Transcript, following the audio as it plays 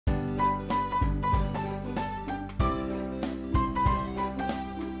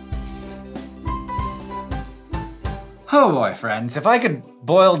Oh boy, friends, if I could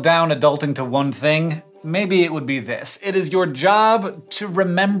boil down adulting to one thing, maybe it would be this. It is your job to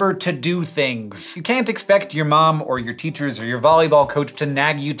remember to do things. You can't expect your mom or your teachers or your volleyball coach to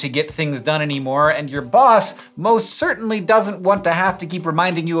nag you to get things done anymore, and your boss most certainly doesn't want to have to keep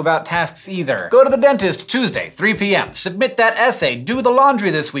reminding you about tasks either. Go to the dentist Tuesday, 3 p.m. Submit that essay, do the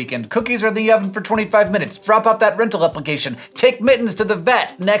laundry this weekend, cookies are in the oven for 25 minutes, drop off that rental application, take Mittens to the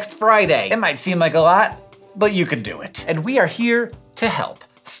vet next Friday. It might seem like a lot, but you can do it. And we are here to help.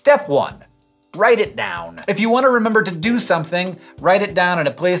 Step 1. Write it down. If you want to remember to do something, write it down in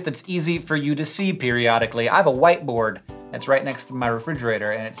a place that's easy for you to see periodically. I have a whiteboard that's right next to my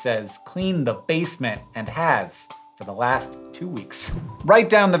refrigerator, and it says, "Clean the basement," and has for the last 2 weeks. Write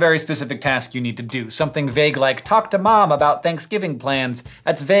down the very specific task you need to do. Something vague like, talk to mom about Thanksgiving plans.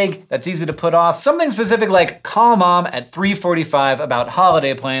 That's vague, that's easy to put off. Something specific like, call mom at 3:45 about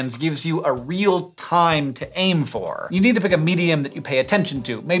holiday plans gives you a real time to aim for. You need to pick a medium that you pay attention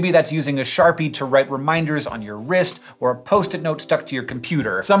to. Maybe that's using a Sharpie to write reminders on your wrist or a Post-it note stuck to your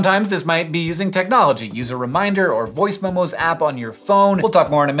computer. Sometimes this might be using technology. Use a reminder or voice memos app on your phone. We'll talk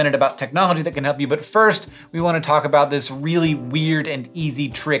more in a minute about technology that can help you, but first, we want to talk about this really weird and easy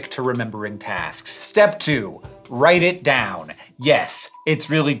trick to remembering tasks. Step 2, write it down. Yes, it's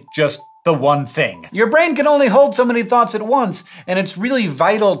really just the one thing. Your brain can only hold so many thoughts at once, and it's really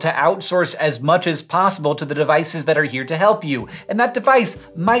vital to outsource as much as possible to the devices that are here to help you. And that device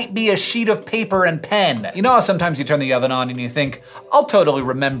might be a sheet of paper and pen. You know how sometimes you turn the oven on and you think, I'll totally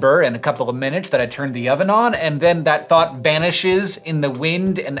remember in a couple of minutes that I turned the oven on, and then that thought vanishes in the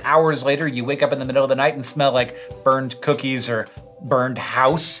wind, and hours later you wake up in the middle of the night and smell like burned cookies or burned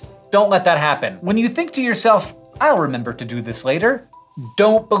house? Don't let that happen. When you think to yourself, I'll remember to do this later,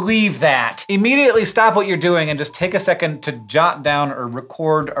 don't believe that. Immediately stop what you're doing and just take a second to jot down or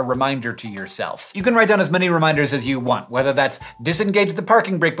record a reminder to yourself. You can write down as many reminders as you want, whether that's disengage the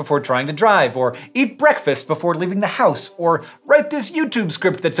parking brake before trying to drive, or eat breakfast before leaving the house, or write this YouTube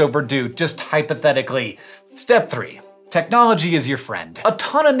script that's overdue, just hypothetically. Step 3. Technology is your friend. A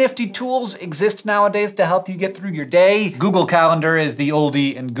ton of nifty tools exist nowadays to help you get through your day. Google Calendar is the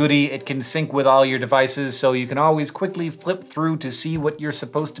oldie and goodie. It can sync with all your devices, so you can always quickly flip through to see what you're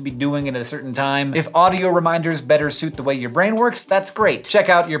supposed to be doing at a certain time. If audio reminders better suit the way your brain works, that's great. Check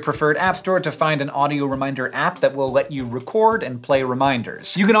out your preferred app store to find an audio reminder app that will let you record and play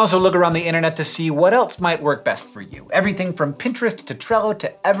reminders. You can also look around the internet to see what else might work best for you. Everything from Pinterest to Trello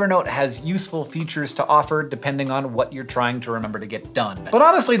to Evernote has useful features to offer depending on what you're trying to remember to get done. But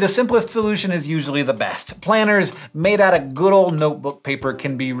honestly, the simplest solution is usually the best. Planners made out of good old notebook paper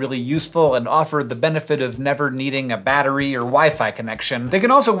can be really useful and offer the benefit of never needing a battery or Wi-Fi connection. They can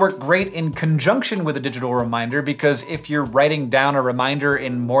also work great in conjunction with a digital reminder, because if you're writing down a reminder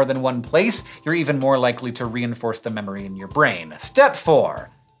in more than one place, you're even more likely to reinforce the memory in your brain. Step 4.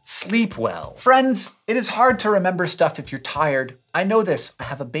 Sleep well. Friends, it is hard to remember stuff if you're tired. I know this, I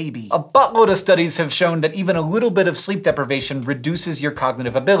have a baby. A buttload of studies have shown that even a little bit of sleep deprivation reduces your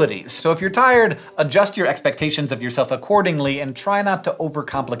cognitive abilities. So if you're tired, adjust your expectations of yourself accordingly and try not to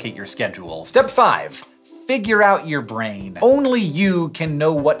overcomplicate your schedule. Step 5. Figure out your brain. Only you can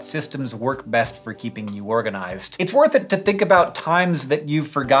know what systems work best for keeping you organized. It's worth it to think about times that you've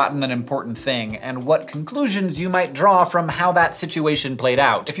forgotten an important thing and what conclusions you might draw from how that situation played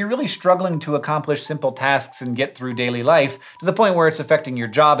out. If you're really struggling to accomplish simple tasks and get through daily life to the point where it's affecting your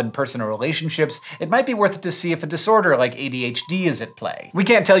job and personal relationships, it might be worth it to see if a disorder like ADHD is at play. We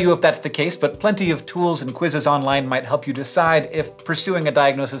can't tell you if that's the case, but plenty of tools and quizzes online might help you decide if pursuing a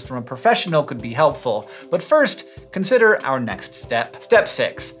diagnosis from a professional could be helpful. But first, consider our next step. Step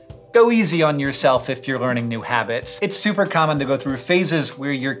 6. Go easy on yourself if you're learning new habits. It's super common to go through phases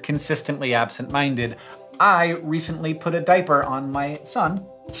where you're consistently absent-minded. I recently put a diaper on my son.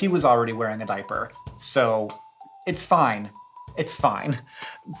 He was already wearing a diaper, so it's fine. It's fine.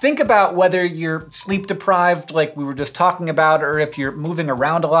 Think about whether you're sleep deprived, like we were just talking about, or if you're moving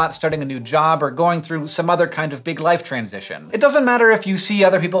around a lot, starting a new job, or going through some other kind of big life transition. It doesn't matter if you see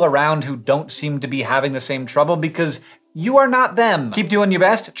other people around who don't seem to be having the same trouble, because you are not them. Keep doing your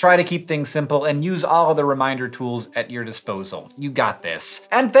best, try to keep things simple, and use all of the reminder tools at your disposal. You got this.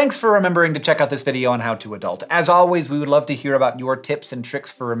 And thanks for remembering to check out this video on how to adult. As always, we would love to hear about your tips and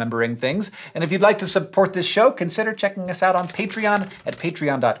tricks for remembering things. And if you'd like to support this show, consider checking us out on Patreon at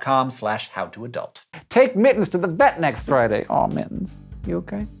patreon.com/howtoadult. Take Mittens to the vet next Friday. Aw, Mittens, you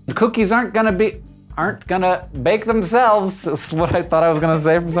okay? The cookies aren't gonna bake themselves, is what I thought I was gonna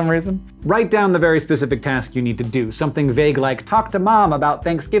say for some reason. Write down the very specific task you need to do. Something vague like, talk to mom about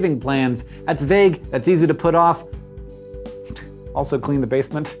Thanksgiving plans. That's vague, that's easy to put off. Also clean the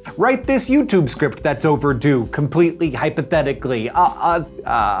basement. Write this YouTube script that's overdue, completely hypothetically.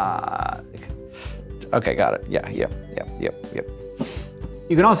 Okay, got it. Yeah, yep.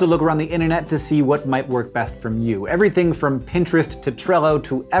 You can also look around the internet to see what might work best from you. Everything from Pinterest to Trello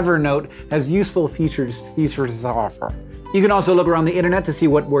to Evernote has useful features to offer. You can also look around the internet to see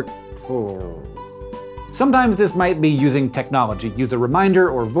what works. Sometimes this might be using technology. Use a reminder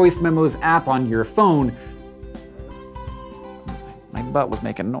or voice memos app on your phone. My butt was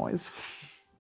making noise.